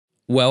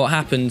Well, what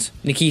happened?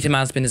 Nikita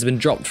Mazepin has been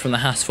dropped from the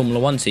Haas Formula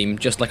 1 team,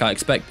 just like I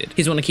expected.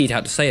 Here's what Nikita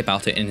had to say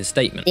about it in his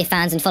statement. Dear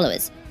fans and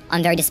followers,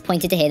 I'm very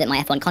disappointed to hear that my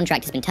F1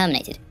 contract has been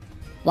terminated.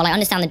 While I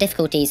understand the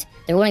difficulties,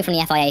 the ruling from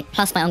the FIA,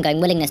 plus my ongoing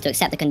willingness to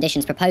accept the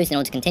conditions proposed in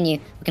order to continue,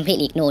 were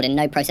completely ignored and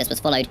no process was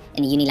followed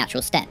in a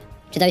unilateral step.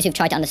 To those who've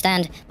tried to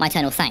understand, my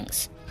eternal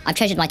thanks. I've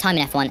treasured my time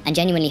in F1 and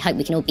genuinely hope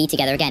we can all be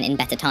together again in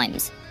better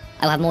times.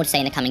 I will have more to say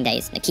in the coming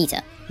days.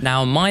 Nikita.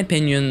 Now, in my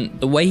opinion,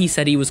 the way he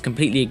said he was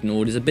completely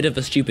ignored is a bit of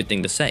a stupid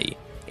thing to say.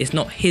 It's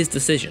not his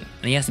decision,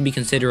 and he has to be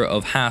considerate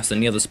of Haas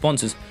and the other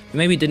sponsors who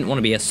maybe didn't want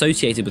to be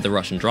associated with the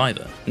Russian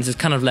driver. And this has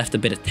kind of left a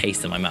bit of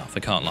taste in my mouth, I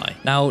can't lie.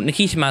 Now,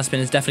 Nikita Mazepin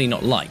is definitely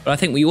not liked, but I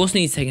think we also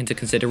need to take into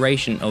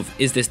consideration of,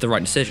 is this the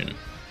right decision?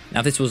 Now,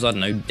 if this was, I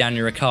don't know,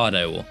 Daniel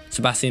Ricciardo or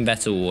Sebastian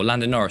Vettel or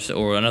Lando Norris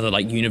or another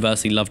like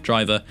universally loved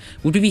driver,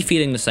 would we be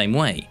feeling the same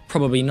way?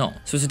 Probably not.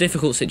 So it's a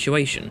difficult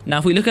situation. Now,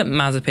 if we look at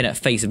Mazepin at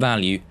face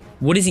value,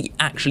 what does he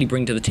actually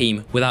bring to the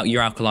team without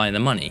your alkali and the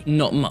money?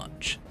 Not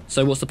much.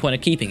 So what's the point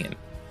of keeping him?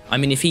 I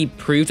mean, if he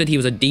proved that he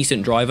was a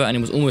decent driver and it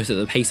was almost at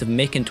the pace of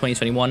Mick in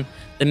 2021,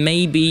 then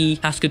maybe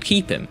Haas could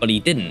keep him, but he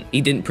didn't.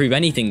 He didn't prove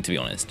anything, to be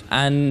honest,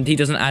 and he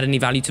doesn't add any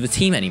value to the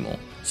team anymore.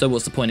 So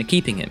what's the point of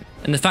keeping him?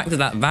 And the fact that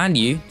that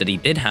value that he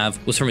did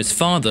have was from his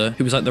father,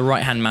 who was like the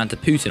right-hand man to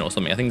Putin or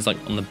something. I think it's like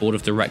on the board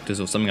of directors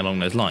or something along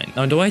those lines.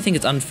 Now, do I think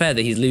it's unfair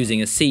that he's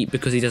losing a seat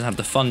because he doesn't have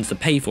the funds to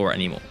pay for it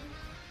anymore?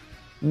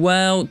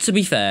 Well, to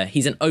be fair,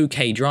 he's an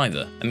okay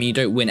driver. I mean, you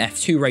don't win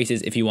F2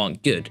 races if you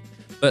aren't good.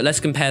 But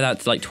let's compare that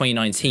to like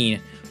 2019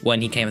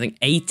 when he came, I think,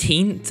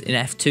 18th in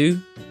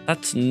F2.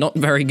 That's not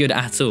very good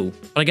at all.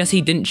 But I guess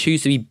he didn't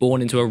choose to be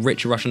born into a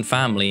rich Russian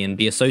family and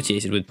be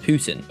associated with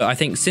Putin. But I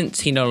think since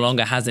he no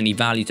longer has any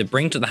value to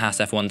bring to the Haas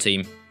F1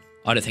 team,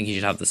 I don't think he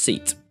should have the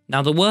seat.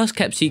 Now, the worst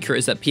kept secret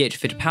is that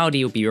Pietro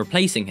Fittipaldi will be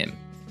replacing him.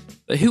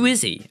 But who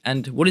is he,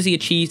 and what has he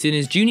achieved in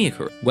his junior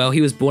career? Well,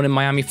 he was born in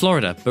Miami,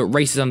 Florida, but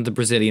races under the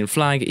Brazilian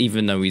flag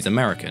even though he's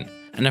American.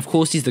 And of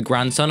course he's the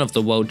grandson of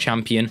the world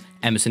champion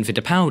Emerson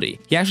Fittipaldi.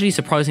 He actually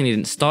surprisingly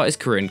didn't start his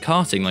career in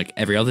karting like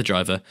every other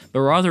driver, but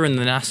rather in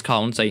the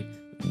NASCAR and say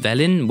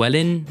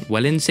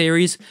Welin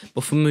series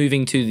before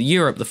moving to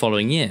Europe the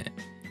following year.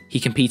 He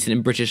competed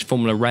in British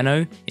Formula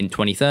Renault in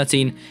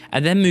 2013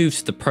 and then moved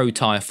to the Pro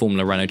Tyre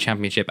Formula Renault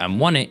Championship and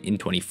won it in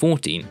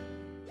 2014.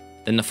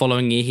 Then the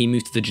following year he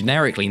moved to the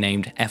generically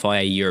named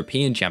FIA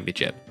European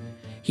Championship.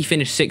 He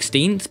finished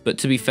 16th, but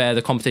to be fair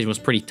the competition was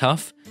pretty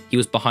tough. He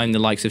was behind the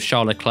likes of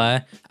Charles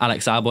Leclerc,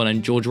 Alex Albon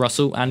and George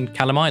Russell and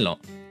Callum Ilott.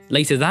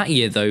 Later that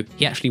year though,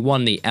 he actually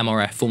won the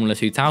MRF Formula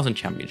 2000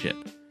 Championship,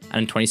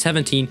 and in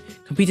 2017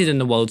 competed in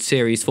the World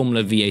Series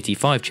Formula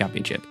V85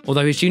 Championship,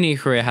 although his junior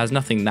career has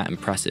nothing that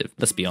impressive,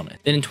 let's be honest.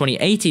 Then in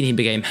 2018 he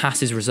became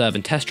Haas's reserve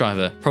and test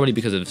driver, probably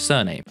because of his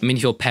surname. I mean,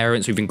 if your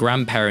parents or even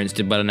grandparents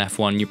did well in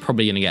F1, you're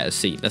probably going to get a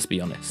seat, let's be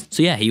honest.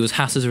 So yeah, he was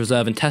Haas's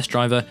reserve and test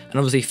driver, and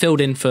obviously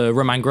filled in for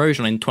Romain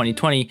Grosjean in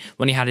 2020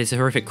 when he had his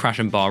horrific crash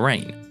in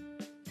Bahrain.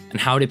 And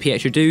how did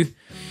Pietro do?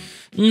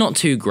 Not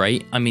too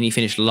great. I mean, he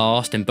finished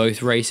last in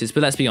both races,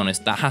 but let's be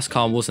honest, that Haas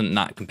car wasn't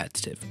that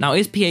competitive. Now,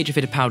 is Pietro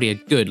Fittipaldi a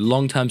good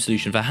long-term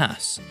solution for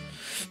Haas?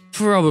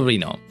 Probably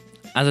not.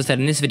 As I said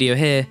in this video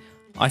here,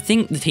 I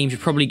think the team should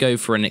probably go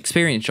for an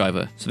experienced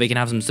driver so they can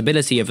have some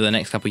stability over the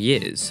next couple of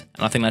years.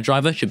 And I think that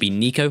driver should be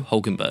Nico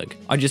Hülkenberg.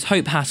 I just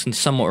hope Haas can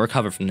somewhat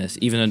recover from this,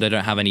 even though they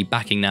don't have any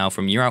backing now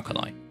from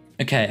Uralkali.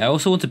 Okay, I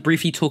also want to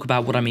briefly talk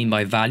about what I mean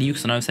by value,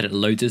 because I know I've said it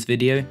loads in this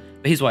video,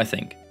 but here's what I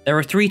think. There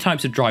are three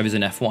types of drivers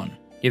in F1.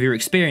 You have your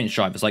experienced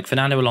drivers like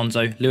Fernando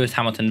Alonso, Lewis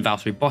Hamilton, and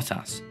Valtteri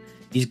Bottas.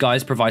 These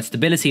guys provide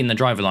stability in the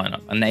driver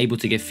lineup, and they're able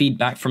to give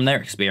feedback from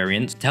their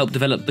experience to help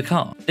develop the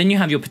car. Then you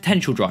have your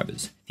potential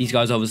drivers. These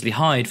guys obviously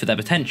hired for their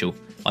potential,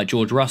 like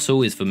George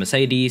Russell is for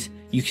Mercedes,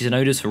 Yuki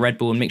Tsunoda's for Red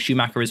Bull, and Mick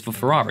Schumacher is for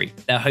Ferrari.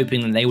 They're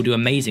hoping that they will do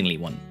amazingly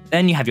one.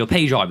 Then you have your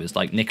pay drivers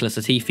like Nicolas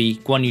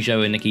Latifi, Guan Yu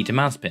Zhou, and Nikita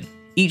Mazepin.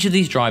 Each of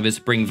these drivers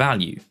bring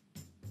value.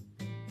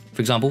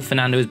 For example,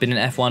 Fernando has been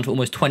in F1 for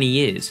almost 20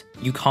 years.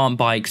 You can't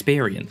buy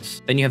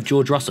experience. Then you have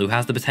George Russell, who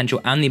has the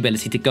potential and the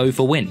ability to go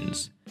for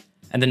wins.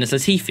 And then there's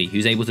Latifi,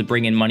 who's able to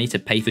bring in money to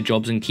pay for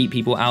jobs and keep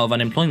people out of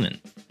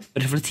unemployment.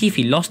 But if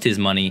Latifi lost his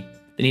money,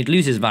 then he'd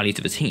lose his value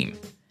to the team.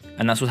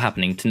 And that's what's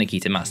happening to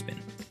Nikita Mazepin.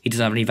 He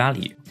doesn't have any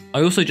value.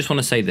 I also just want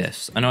to say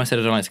this. I know I said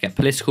I don't like to get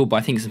political, but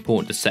I think it's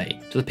important to say.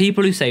 To the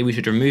people who say we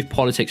should remove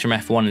politics from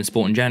F1 and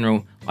sport in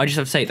general, I just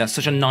have to say that's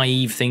such a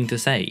naive thing to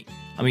say.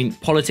 I mean,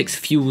 politics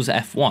fuels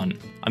F1.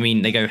 I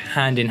mean, they go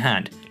hand in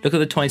hand. Look at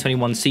the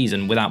 2021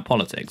 season without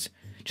politics.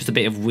 Just a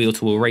bit of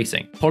wheel-to-wheel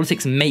racing.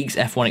 Politics makes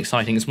F1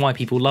 exciting, it's why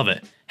people love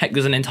it. Heck,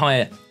 there's an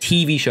entire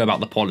TV show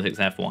about the politics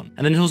of F1. And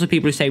then there's also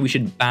people who say we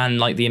should ban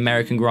like the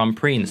American Grand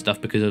Prix and stuff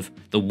because of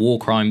the war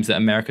crimes that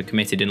America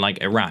committed in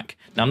like Iraq.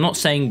 Now, I'm not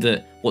saying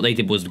that what they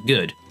did was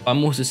good, but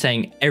I'm also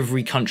saying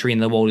every country in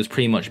the world has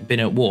pretty much been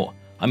at war.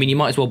 I mean, you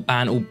might as well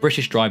ban all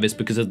British drivers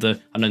because of the,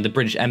 I don't know, the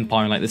British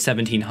Empire in like the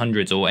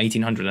 1700s or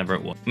 1800s, whatever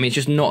it was. I mean, it's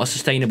just not a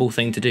sustainable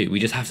thing to do. We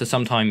just have to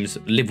sometimes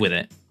live with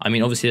it. I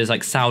mean, obviously there's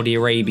like Saudi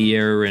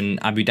Arabia and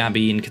Abu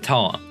Dhabi and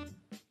Qatar.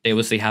 They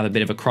obviously have a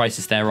bit of a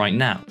crisis there right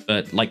now.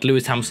 But like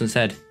Lewis Hamilton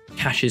said,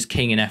 cash is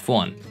king in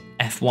F1.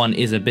 F1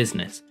 is a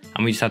business,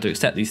 and we just have to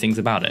accept these things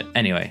about it.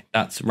 Anyway,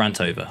 that's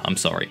rant over. I'm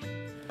sorry.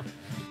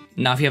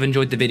 Now, if you have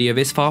enjoyed the video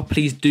this far,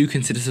 please do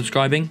consider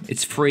subscribing.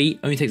 It's free,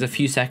 only takes a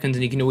few seconds,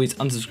 and you can always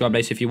unsubscribe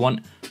later if you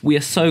want. We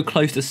are so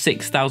close to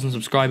 6,000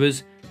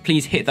 subscribers.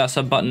 Please hit that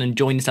sub button and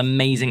join this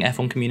amazing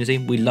F1 community.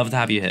 We'd love to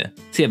have you here.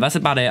 So yeah, that's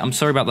about it. I'm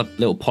sorry about the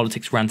little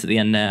politics rant at the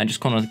end there. I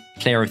just want to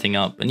clear everything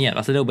up. And yeah,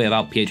 that's a little bit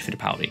about Pietro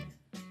Fittipaldi.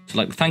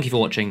 So thank you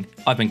for watching.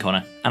 I've been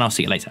Connor, and I'll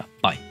see you later.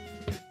 Bye.